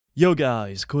Yo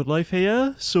guys, Codelife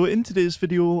here. So in today's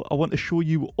video, I want to show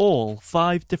you all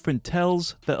 5 different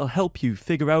tells that'll help you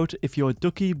figure out if your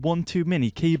Ducky One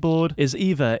Mini keyboard is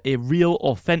either a real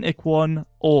authentic one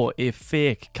or a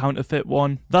fake counterfeit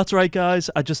one. That's right guys,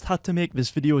 I just had to make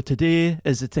this video today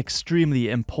as it's extremely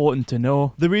important to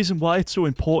know. The reason why it's so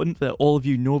important that all of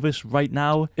you know this right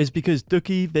now is because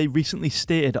Ducky, they recently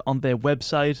stated on their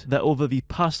website that over the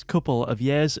past couple of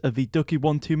years of the Ducky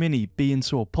One Mini being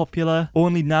so popular,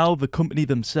 only now the company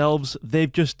themselves,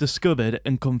 they've just discovered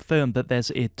and confirmed that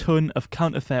there's a ton of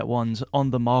counterfeit ones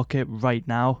on the market right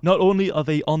now. Not only are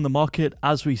they on the market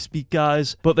as we speak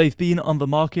guys, but they've been on the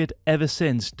market ever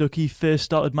since Ducky first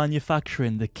started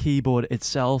manufacturing the keyboard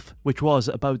itself, which was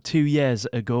about 2 years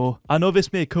ago. I know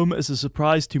this may come as a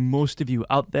surprise to most of you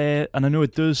out there, and I know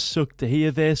it does suck to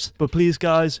hear this, but please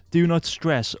guys, do not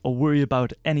stress or worry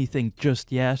about anything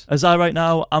just yet, as right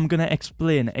now, I'm going to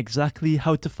explain exactly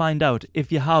how to find out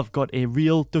if you have got a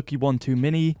real Ducky One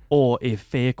Mini or a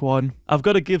fake one. I've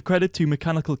got to give credit to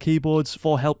MechanicalKeyboards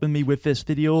for helping me with this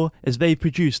video, as they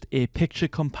produced a picture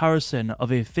comparison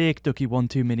of a fake Ducky One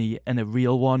Mini and a real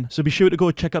one. So be sure to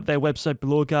go check out their website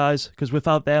below guys, because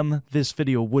without them, this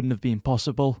video wouldn't have been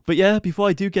possible. But yeah, before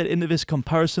I do get into this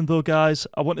comparison though guys,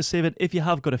 I want to say that if you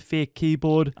have got a fake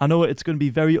keyboard, I know it's going to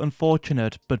be very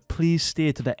unfortunate, but please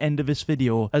stay to the end of this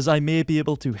video, as I may be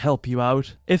able to help you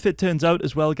out. If it turns out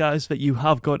as well guys that you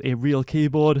have got a real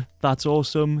keyboard, that's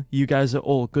awesome. You guys are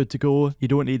all good to go. You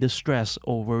don't need to stress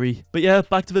or worry. But yeah,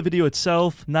 back to the video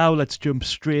itself. Now let's jump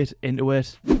straight into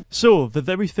it. So the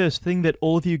very first thing that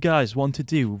all of you guys want to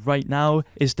do right now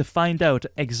is to find out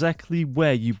exactly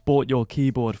where you bought your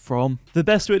keyboard from. The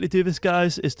best way to do this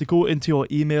guys is to go into your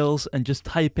emails and just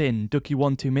type in Ducky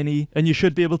One Mini, and you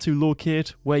should be able to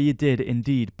locate where you did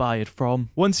indeed buy it from.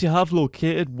 Once you have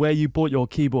located where you bought your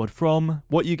keyboard from,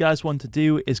 what you guys want to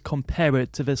do is compare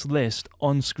it to this list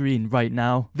on screen right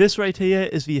now. This right here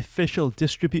is the official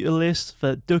distributor list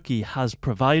that Ducky has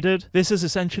provided. This is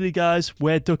essentially guys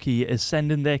where Ducky is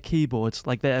sending their keyboards,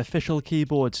 like their official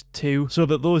keyboards, to, so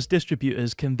that those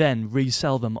distributors can then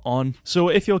resell them on. So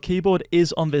if your keyboard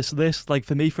is on this list, like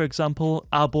for me for example,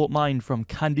 I bought mine from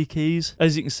Candy Keys.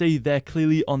 As you can see, they're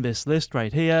clearly on this list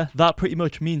right here. That pretty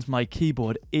much means my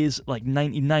keyboard is like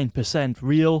 99%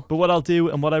 real. But what I'll do,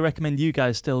 and what I recommend you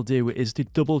guys still do, is to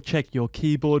double check your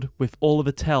keyboard with all of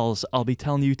the tells I'll be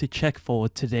telling you to check for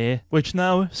today. Which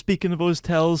now, speaking of those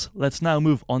tells, let's now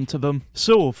move on to them.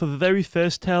 So for the very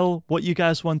first tell, what you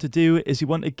guys want to do is you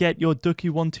want to get your Ducky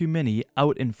One Mini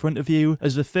out in front of you,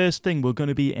 as the first thing we're going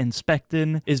to be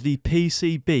inspecting is the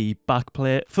PCB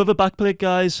backplate. For the backplate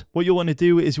guys, what you want to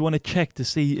do is you want to check to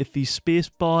see if the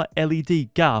spacebar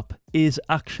LED gap is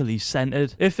actually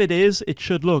centered. If it is, it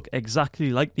should look exactly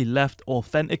like the left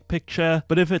authentic picture,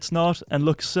 but if it's not and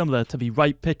looks similar to the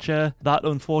right picture, that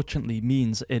unfortunately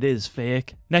means it is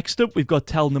fake. Next up, we've got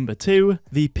tell number 2,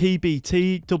 the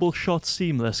PBT double shot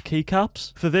seamless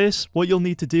keycaps. For this, what you'll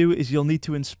need to do is you'll need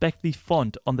to inspect the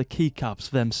font on the keycaps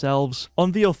themselves.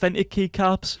 On the authentic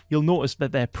keycaps, you'll notice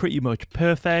that they're pretty much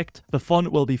perfect. The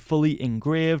font will be fully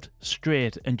engraved,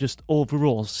 straight, and just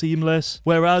overall seamless,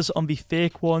 whereas on the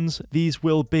fake ones, these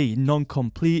will be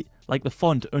non-complete, like the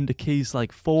font under keys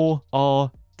like 4,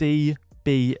 R, D,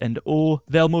 B and O,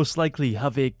 they'll most likely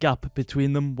have a gap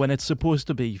between them when it's supposed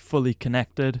to be fully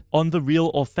connected. On the real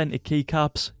authentic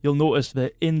keycaps, you'll notice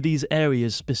that in these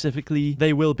areas specifically,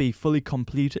 they will be fully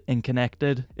complete and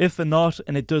connected. If they're not,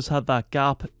 and it does have that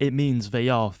gap, it means they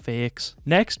are fakes.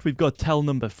 Next, we've got tell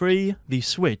number 3, the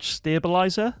switch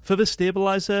stabilizer. For the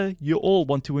stabilizer, you all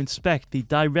want to inspect the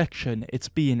direction it's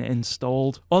being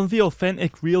installed. On the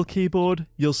authentic real keyboard,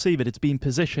 you'll see that it's been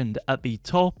positioned at the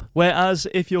top, whereas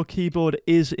if your keyboard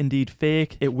is indeed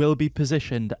fake, it will be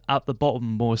positioned at the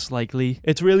bottom most likely.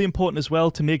 It's really important as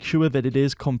well to make sure that it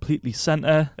is completely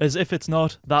center, as if it's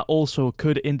not, that also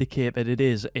could indicate that it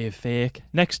is a fake.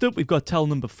 Next up, we've got tell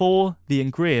number 4, the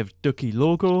engraved Ducky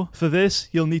logo. For this,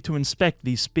 you'll need to inspect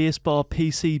the spacebar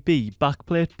PCB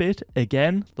backplate bit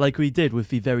again, like we did with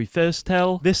the very first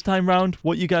tell. This time round,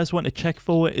 what you guys want to check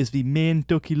for is the main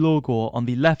Ducky logo on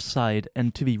the left side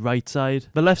and to the right side.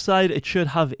 The left side, it should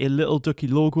have a little Ducky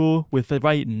logo with the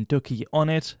writing Ducky on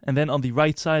it, and then on the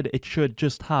right side it should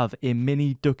just have a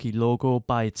mini Ducky logo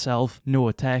by itself,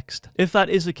 no text. If that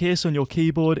is the case on your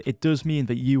keyboard, it does mean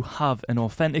that you have an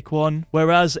authentic one,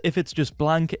 whereas if it's just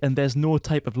blank and there's no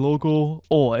type of logo,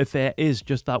 or if there is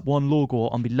just that one logo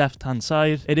on the left hand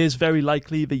side, it is very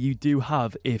likely that you do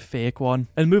have a fake one.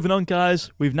 And moving on guys,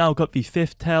 we've now got the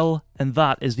 5th tell, and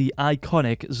that is the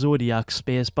iconic Zodiac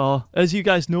spacebar. As you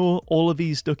guys know, all of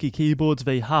these Ducky keyboards,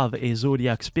 they have a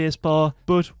Zodiac spacebar,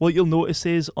 but what you'll notice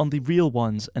is on the real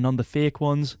ones and on the fake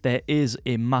ones, there is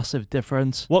a massive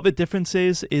difference. What the difference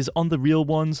is on the real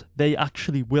ones, they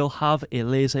actually will have a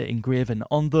laser engraving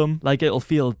on them, like it'll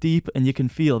feel deep and you can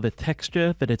feel the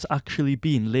texture that it's actually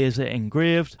been laser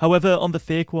engraved. However, on the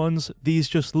fake ones, these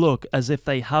just look as if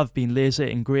they have been laser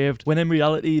engraved, when in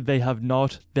reality they have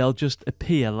not. They'll just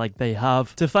appear like they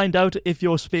have. To find out if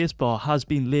your spacebar has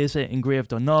been laser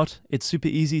engraved or not, it's super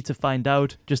easy to find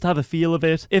out. Just have a feel of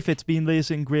it. If it's been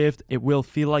laser engraved, it will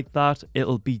feel like that.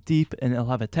 It'll be deep and it'll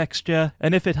have a texture,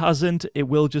 and if it hasn't, it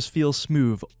will just feel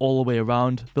smooth all the way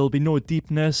around. There'll be no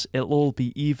deepness, it'll all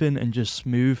be even and just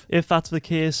smooth. If that's the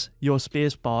case, your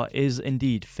spacebar is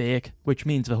indeed fake, which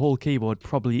means the whole keyboard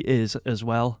probably is as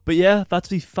well. But yeah, that's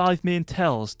the 5 main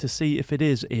tells to see if it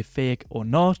is a fake or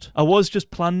not. I was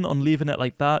just planning on leaving it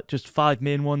like that, just 5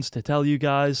 main ones to tell you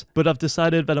guys, but I've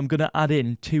decided that I'm going to add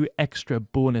in 2 extra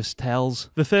bonus tells.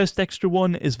 The first extra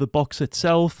one is the box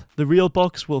itself. The real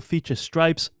box will feature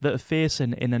stripes that are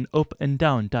facing in an up and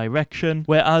down direction,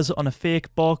 whereas on a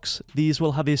fake box, these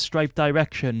will have a stripe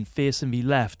direction facing the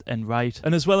left and right.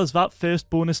 And as well as that first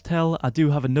bonus tell, I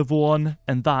do have another one,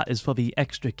 and that is for the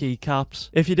extra keycaps.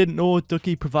 If you didn't know,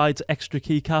 Ducky provides extra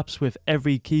keycaps with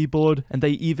every keyboard, and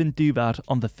they even do that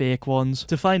on the fake ones.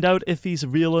 To find out if these are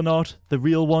real or not, the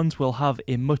real ones will have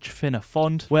a much thinner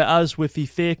font, whereas with the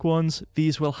fake ones,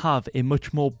 these will have a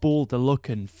much more bolder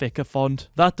looking, thicker font.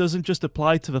 That doesn't just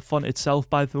apply to the font itself,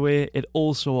 by the way, it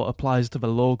also applies to the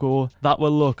logo. That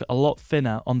will look a lot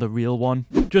thinner on the real one.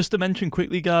 Just to mention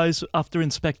quickly guys, after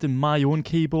inspecting my own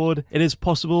keyboard, it is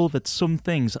possible that some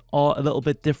things are a little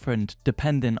bit different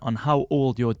depending on how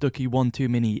old your Ducky One 2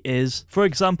 Mini is. For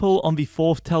example, on the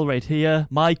 4th tell right here,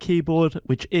 my keyboard,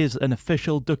 which is an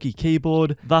official Ducky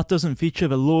keyboard, that doesn't feature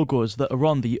the logos that are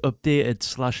on the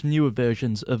updated / newer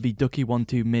versions of the Ducky One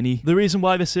 2 Mini. The reason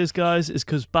why this is, guys, is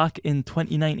because back in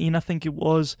 2019, I think it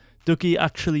was, Ducky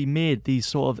actually made these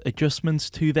sort of adjustments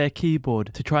to their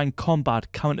keyboard to try and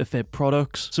combat counterfeit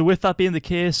products. So with that being the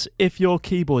case, if your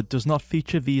keyboard does not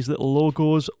feature these little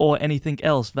logos or anything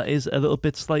else that is a little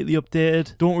bit slightly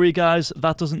updated, don't worry guys,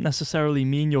 that doesn't necessarily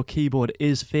mean your keyboard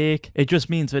is fake. It just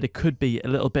means that it could be a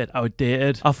little bit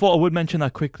outdated. I thought I would mention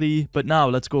that quickly, but now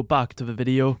let's go back to the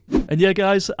video. And yeah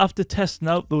guys, after testing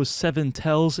out those 7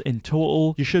 tells in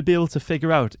total, you should be able to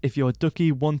figure out if your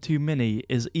Ducky One 2 Mini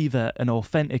is either an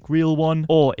authentic real one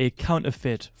or a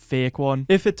counterfeit fake one.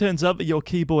 If it turns out that your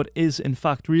keyboard is in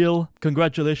fact real,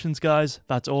 congratulations guys,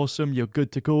 that's awesome, you're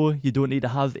good to go, you don't need to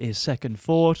have a second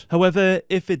thought. However,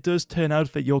 if it does turn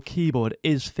out that your keyboard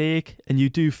is fake and you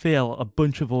do fail a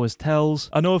bunch of those tells,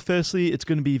 I know firstly it's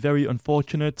going to be very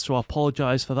unfortunate, so I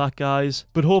apologize for that guys,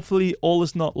 but hopefully all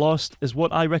is not lost, as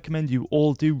what I recommend you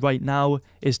all do right now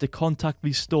is to contact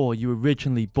the store you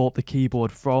originally bought the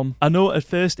keyboard from. I know at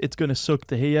first it's going to suck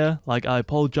to hear, like I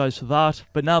apologize for that,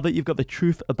 but now that you've got the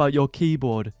truth about your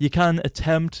keyboard, you can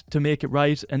attempt to make it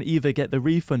right and either get the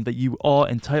refund that you are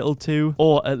entitled to,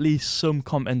 or at least some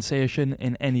compensation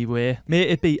in any way. May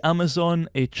it be Amazon,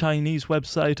 a Chinese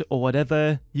website, or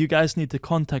whatever, you guys need to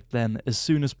contact them as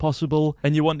soon as possible,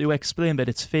 and you want to explain that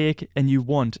it's fake and you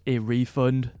want a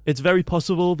refund. It's very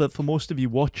possible that for most of you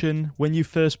watching, when you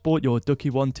first bought your Ducky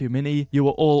One 2 Mini, you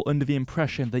were all under the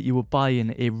impression that you were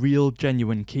buying a real,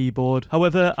 genuine keyboard.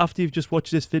 However, after you've just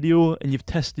watched this video and you've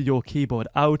tested your keyboard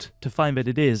out to find that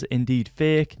it is indeed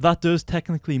fake, that does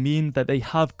technically mean that they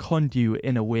have conned you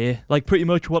in a way. Like pretty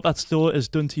much what that store has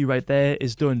done to you right there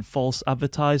is done false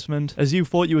advertisement, as you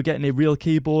thought you were getting a real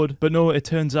keyboard, but no, it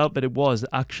turns out that it was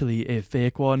actually a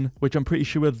fake one, which I'm pretty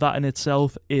sure that in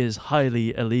itself is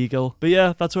highly illegal. But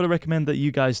yeah, that's what I recommend that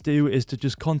you guys do, is to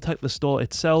just contact the store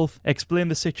itself, explain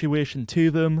the situation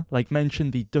to them, like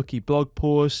mention the Ducky blog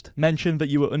post, mention that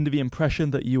you were under the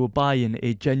impression that you were buying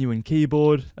a genuine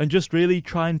keyboard, and just really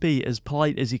try and be as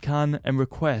polite as you can and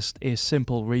request a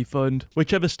simple refund.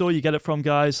 Whichever store you get it from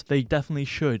guys, they definitely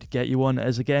should get you one,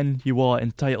 as again, you are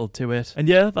entitled to it. And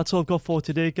yeah, that's all I've got for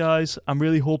today guys. I'm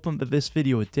really hoping that this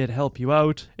video did help you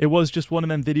out. It was just one of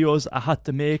them videos I had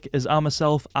to make, as I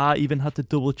myself, I even had to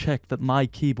double check that my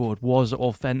keyboard was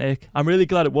authentic. I'm really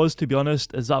glad it was, to be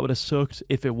honest, as that would have sucked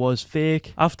if it was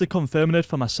fake. After confirming it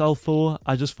for myself though,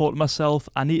 I just thought to myself,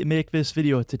 I need to make this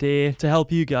video today to help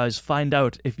help you guys find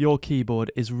out if your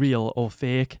keyboard is real or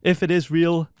fake. If it is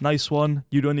real, nice one,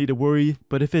 you don't need to worry.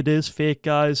 But if it is fake,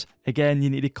 guys, again, you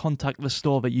need to contact the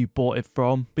store that you bought it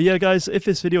from. But yeah, guys, if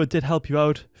this video did help you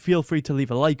out, feel free to leave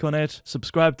a like on it,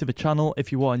 subscribe to the channel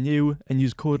if you are new, and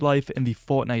use Codelife in the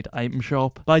Fortnite item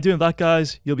shop. By doing that,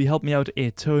 guys, you'll be helping me out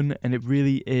a ton, and it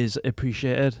really is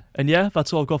appreciated. And yeah,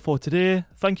 that's all I've got for today.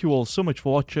 Thank you all so much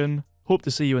for watching. Hope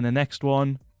to see you in the next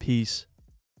one. Peace.